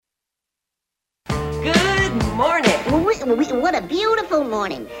morning. What a beautiful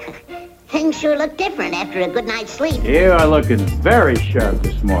morning. Things sure look different after a good night's sleep. You are looking very sharp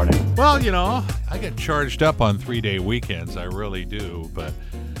this morning. Well, I get charged up on 3-day weekends. I really do. But,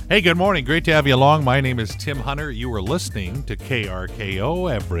 hey, good morning. Great to have you along. My name is Tim Hunter. You are listening to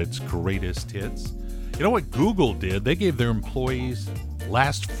KRKO, Everett's Greatest Hits. You know what Google did? They gave their employees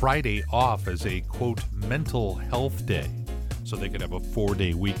last Friday off as a, quote, mental health day so they could have a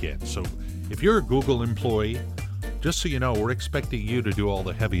 4-day weekend. So if you're a Google employee, just so you know, we're expecting you to do all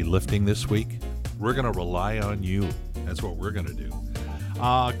the heavy lifting this week. We're going to rely on you. That's what we're going to do.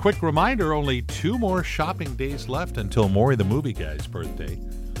 Quick reminder, only 2 more shopping days left until Maury the Movie Guy's birthday.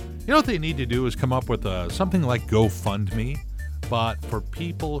 You know what they need to do is come up with something like GoFundMe, but for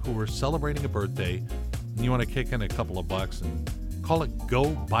people who are celebrating a birthday, and you want to kick in a couple of bucks and call it Go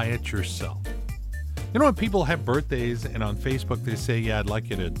Buy It Yourself. You know when people have birthdays and on Facebook they say, yeah, I'd like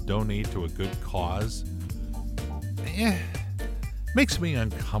you to donate to a good cause? Makes me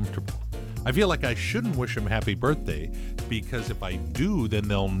uncomfortable. I feel like I shouldn't wish them happy birthday because if I do, then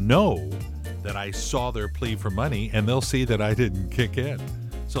they'll know that I saw their plea for money and they'll see that I didn't kick in.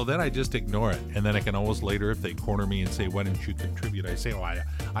 So then I just ignore it. And then I can always later, if they corner me and say, why didn't you contribute? I say,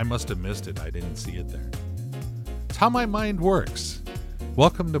 I must have missed it. I didn't see it there. It's how my mind works.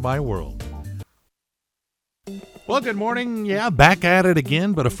 Welcome to my world. Well, good morning. Yeah, back at it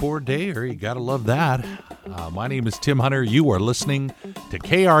again, but a 4-dayer. You got to love that. My name is Tim Hunter. You are listening to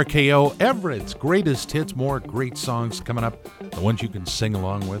KRKO, Everett's Greatest Hits. More great songs coming up, the ones you can sing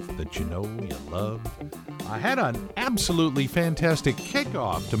along with that you know you love. I had an absolutely fantastic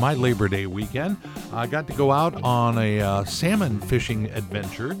kickoff to my Labor Day weekend. I got to go out on a salmon fishing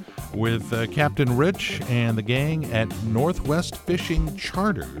adventure with Captain Rich and the gang at Northwest Fishing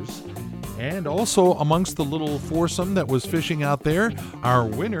Charters. And also amongst the little foursome that was fishing out there, our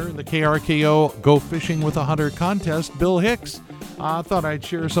winner in the KRKO Go Fishing with a Hunter contest, Bill Hicks. I thought I'd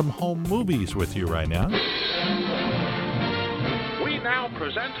share some home movies with you right now. We now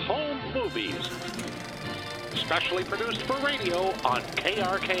present Home Movies, specially produced for radio on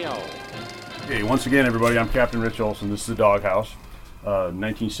KRKO. Hey, once again, everybody, I'm Captain Rich Olson. This is the Doghouse.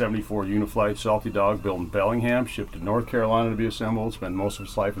 1974 Uniflight Salty Dog built in Bellingham, shipped to North Carolina to be assembled, spent most of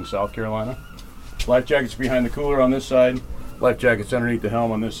its life in South Carolina. Life jackets behind the cooler on this side, life jackets underneath the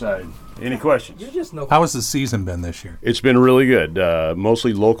helm on this side. Any questions? How has the season been this year? It's been really good.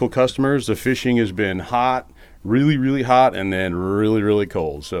 Mostly local customers. The fishing has been hot, really, really hot, and then really, really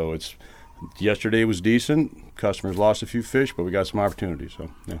cold. So yesterday was decent. Customers lost a few fish, but we got some opportunities.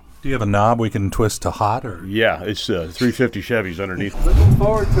 So yeah. Do you have a knob we can twist to hot? Or Yeah, it's 350 Chevys underneath. Looking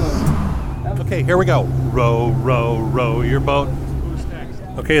forward to it. Okay, here we go. Row, row, row your boat.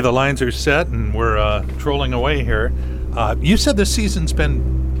 Okay, the lines are set, and we're trolling away here. You said this season's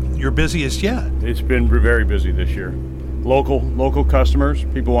been your busiest yet. It's been very busy this year. Local customers,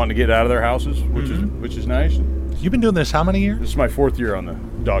 people wanting to get out of their houses, which is nice. You've been doing this how many years? This is my 4th year on the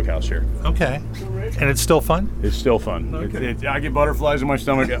Doghouse here. Okay. And it's still fun? It's still fun. Okay. I get butterflies in my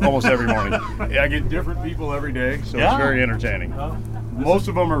stomach almost every morning. I get different people every day, so It's very entertaining. Most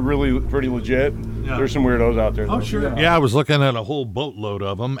of them are really pretty legit. Yeah. There's some weirdos out there. Oh, sure. Yeah, I was looking at a whole boatload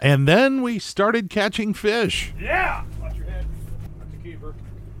of them, and then we started catching fish. Yeah! Watch your head. That's a keeper.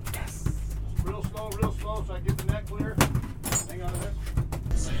 Yes! Real slow, so I get the net clear. Hang on to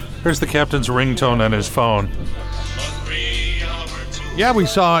this. Here's the captain's ringtone on his phone. Yeah, we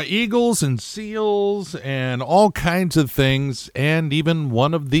saw eagles and seals and all kinds of things, and even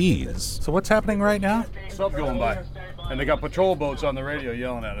one of these. So what's happening right now? Sub going by. And they got patrol boats on the radio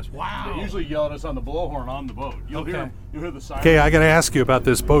yelling at us. Wow. They usually yell at us on the blowhorn on the boat. You'll hear the siren. Okay, I got to ask you about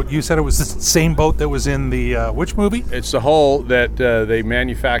this boat. You said it was the same boat that was in the which movie? It's the hull that they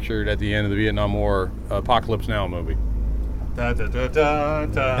manufactured at the end of the Vietnam War Apocalypse Now movie. Da, da, da, da,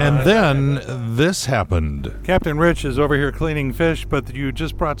 da. And then this happened. Captain Rich is over here cleaning fish, but you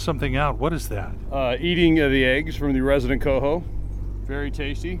just brought something out. What is that? Eating the eggs from the resident coho. Very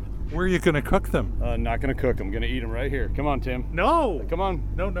tasty. Where are you going to cook them? Not going to cook them. Going to eat them right here. Come on, Tim. No. Come on.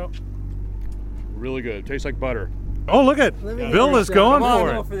 No. Really good. Tastes like butter. Oh, look at Bill is going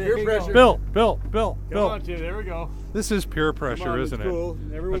for it. Peer pressure. Bill. Come on, Tim. There we go. This is peer pressure, isn't it? Cool.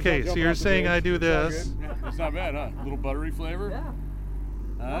 Okay, so you're saying I do this. It's not bad, huh? A little buttery flavor.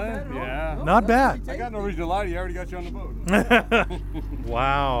 Yeah. Yeah. Not bad. I got no reason to lie to you. I already got you on the boat.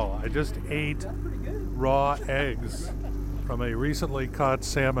 Wow. I just ate raw eggs from a recently caught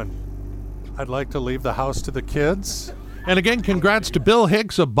salmon. I'd like to leave the house to the kids. And again, congrats to Bill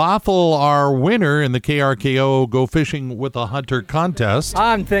Hicks of Bothell, our winner in the KRKO Go Fishing with a Hunter contest.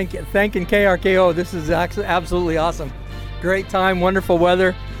 I'm thanking KRKO. This is absolutely awesome. Great time, wonderful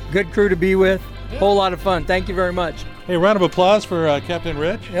weather, good crew to be with. Whole lot of fun. Thank you very much. Hey, round of applause for Captain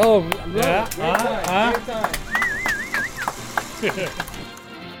Rich. Oh, Yeah. great time.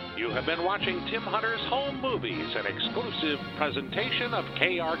 You have been watching Tim Hunter's Home Movies, an exclusive presentation of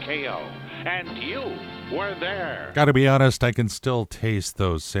KRKO. And you were there. Gotta be honest, I can still taste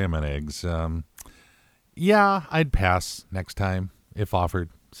those salmon eggs. Yeah, I'd pass next time if offered.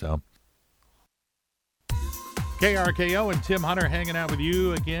 So, KRKO and Tim Hunter hanging out with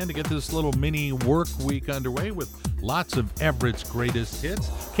you again to get this little mini work week underway with lots of Everett's greatest hits.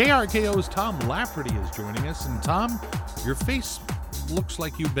 KRKO's Tom Lafferty is joining us. And Tom, your face looks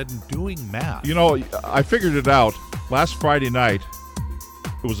like you've been doing math. You know, I figured it out last Friday night.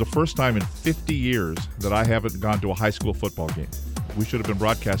 It was the first time in 50 years that I haven't gone to a high school football game. We should have been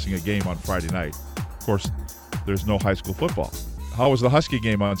broadcasting a game on Friday night. Of course, there's no high school football. How was the Husky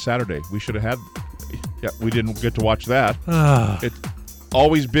game on Saturday? We should have had... Yeah, we didn't get to watch that. It's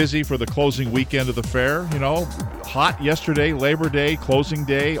always busy for the closing weekend of the fair, you know. Hot yesterday, Labor Day, closing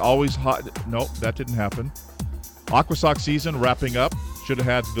day, always hot. Nope, that didn't happen. Aquasox season wrapping up. Should have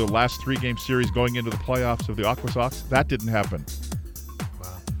had the last 3-game series going into the playoffs of the Aquasox. That didn't happen.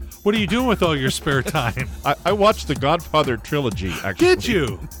 What are you doing with all your spare time? I watched the Godfather trilogy, actually. Did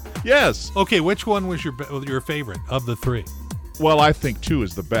you? Yes. Okay, which one was your favorite of the 3? Well, I think 2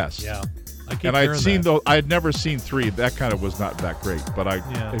 is the best. Yeah. And I had never seen 3. That kind of was not that great. But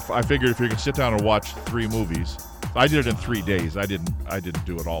I figured if you could sit down and watch 3 movies, I did it in 3 days. I didn't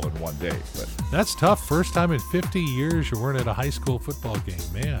do it all in one day. But that's tough. First time in 50 years you weren't at a high school football game,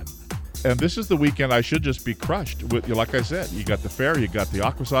 man. And this is the weekend I should just be crushed. Like I said, you got the fair, you got the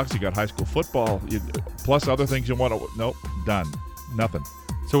Aquasox, you got high school football, plus other things you want to. Nope, done. Nothing.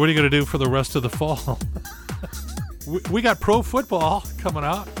 So what are you going to do for the rest of the fall? We got pro football coming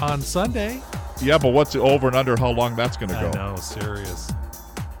out on Sunday. Yeah, but what's the over and under how long that's going to go? I know, serious.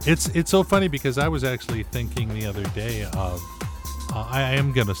 It's so funny because I was actually thinking the other day of I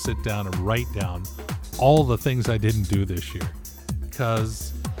am going to sit down and write down all the things I didn't do this year,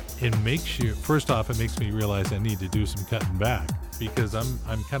 because it makes me realize I need to do some cutting back, because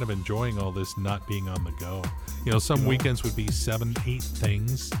I'm kind of enjoying all this not being on the go. You know, some weekends would be 7-8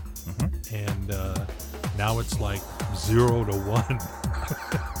 things, and now it's like 0 to 1.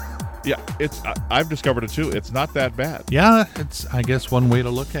 Yeah, I've discovered it too. It's not that bad. Yeah, it's, I guess, one way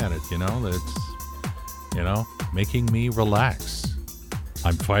to look at it. You know, that's making me relax.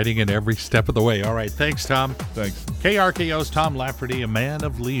 I'm fighting it every step of the way. All right, thanks, Tom. Thanks. KRKO's Tom Lafferty, a man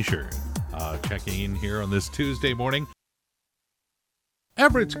of leisure, checking in here on this Tuesday morning.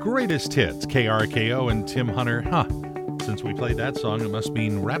 Everett's greatest hits, KRKO and Tim Hunter. Since we played that song, it must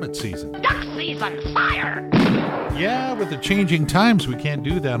mean rabbit season. Duck season, fire! Yeah, with the changing times, we can't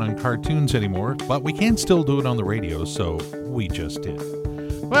do that on cartoons anymore, but we can still do it on the radio, so we just did.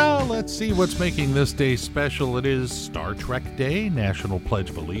 Well, let's see what's making this day special. It is Star Trek Day, National Pledge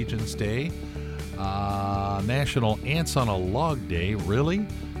of Allegiance Day, National Ants on a Log Day, really?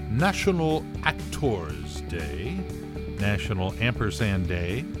 National Actors Day, National Ampersand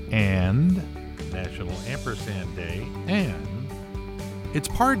Day, and National Ampersand Day, and it's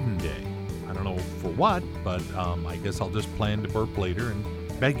Pardon Day. I don't know for what, but I guess I'll just plan to burp later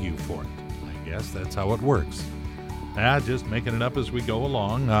and beg you for it. I guess that's how it works. Just making it up as we go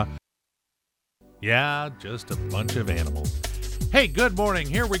along. Just a bunch of animals. Hey, good morning.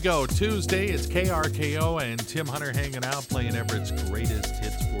 Here we go. Tuesday, it's KRKO and Tim Hunter hanging out, playing Everett's greatest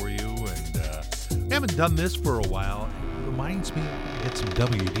hits for you. And we haven't done this for a while. It reminds me to get some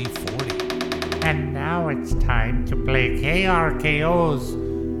WD-40. And now it's time to play KRKO's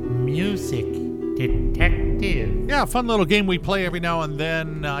Music Detective. Yeah, fun little game we play every now and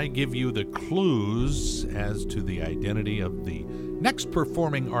then. I give you the clues as to the identity of the next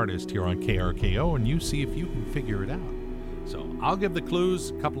performing artist here on KRKO, and you see if you can figure it out. So I'll give the clues.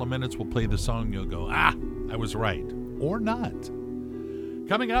 A couple of minutes, we'll play the song. You'll go, I was right. Or not.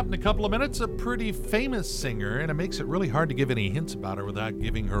 Coming up in a couple of minutes, a pretty famous singer, and it makes it really hard to give any hints about her without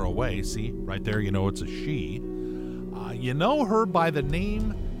giving her away. See, right there, you know it's a she. You know her by the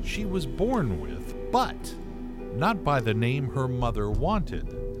name she was born with, but not by the name her mother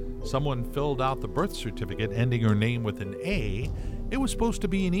wanted. Someone filled out the birth certificate ending her name with an A. It was supposed to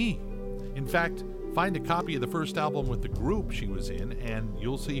be an E. In fact, find a copy of the first album with the group she was in, and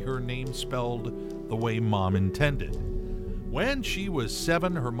you'll see her name spelled the way Mom intended. When she was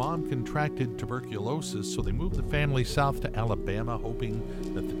 7, her mom contracted tuberculosis, so they moved the family south to Alabama, hoping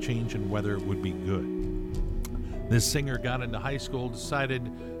that the change in weather would be good. This singer got into high school,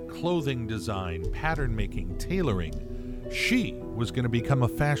 decided clothing design, pattern making, tailoring. she was going to become a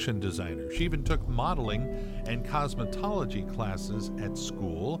fashion designer. She even took modeling and cosmetology classes at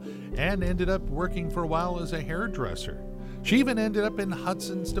school and ended up working for a while as a hairdresser. She even ended up in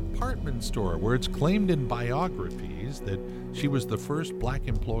Hudson's department store, where it's claimed in biographies that she was the first black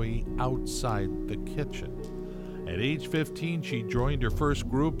employee outside the kitchen. At age 15, she joined her first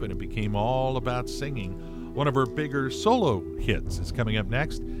group, and it became all about singing. One of her bigger solo hits is coming up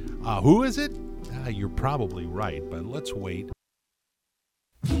next. Who is it? You're probably right, but let's wait.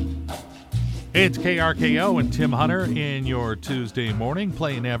 Hey, it's KRKO and Tim Hunter in your Tuesday morning,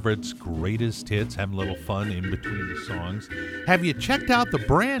 playing Everett's greatest hits, having a little fun in between the songs. Have you checked out the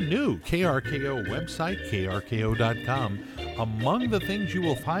brand new KRKO website, krko.com? Among the things you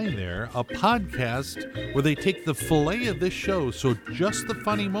will find there, a podcast where they take the fillet of this show, so just the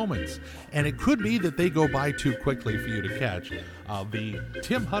funny moments. And it could be that they go by too quickly for you to catch. The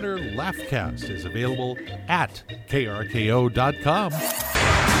Tim Hunter Laughcast is available at krko.com.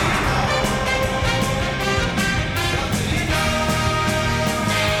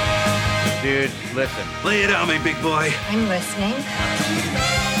 Dude, listen. Lay it on me, big boy. I'm listening.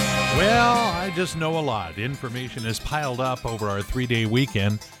 Well, I just know a lot. Information is piled up over our 3-day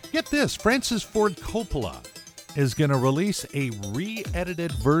weekend. Get this, Francis Ford Coppola is going to release a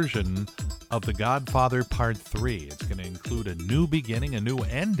re-edited version of The Godfather Part 3. It's going to include a new beginning, a new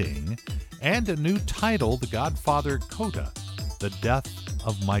ending, and a new title, The Godfather Coda, The Death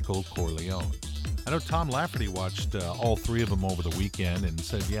of Michael Corleone. I know Tom Lafferty watched all 3 of them over the weekend and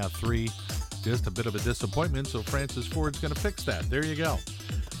said, 3, just a bit of a disappointment, so Francis Ford's going to fix that. There you go.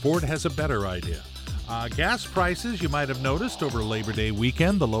 Ford has a better idea. Gas prices, you might have noticed, over Labor Day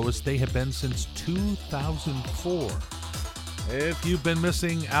weekend, the lowest they have been since 2004. If you've been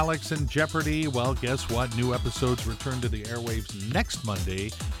missing Alex and Jeopardy, well, guess what? New episodes return to the airwaves next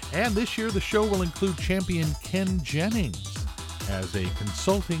Monday, and this year the show will include champion Ken Jennings as a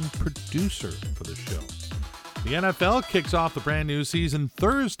consulting producer for the show. The NFL kicks off the brand new season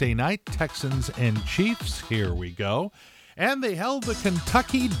Thursday night, Texans and Chiefs. Here we go. And they held the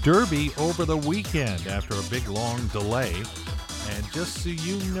Kentucky Derby over the weekend after a big, long delay. And just so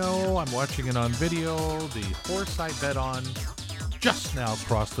you know, I'm watching it on video. The horse I bet on just now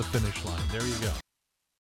crossed the finish line. There you go.